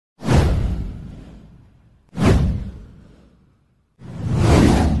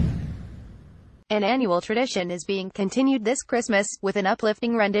An annual tradition is being continued this Christmas, with an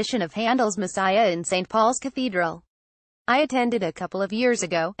uplifting rendition of Handel's Messiah in St. Paul's Cathedral. I attended a couple of years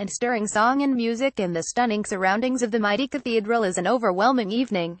ago, and stirring song and music in the stunning surroundings of the mighty cathedral is an overwhelming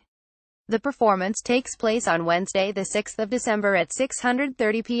evening. The performance takes place on Wednesday, the 6th of December at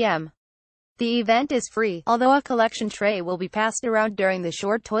 6:30 p.m. The event is free, although a collection tray will be passed around during the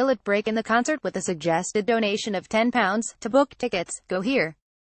short toilet break in the concert with a suggested donation of £10. To book tickets, go here.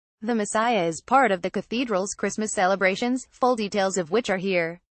 The Messiah is part of the cathedral's Christmas celebrations, full details of which are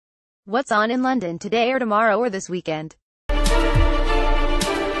here. What's on in London today or tomorrow or this weekend?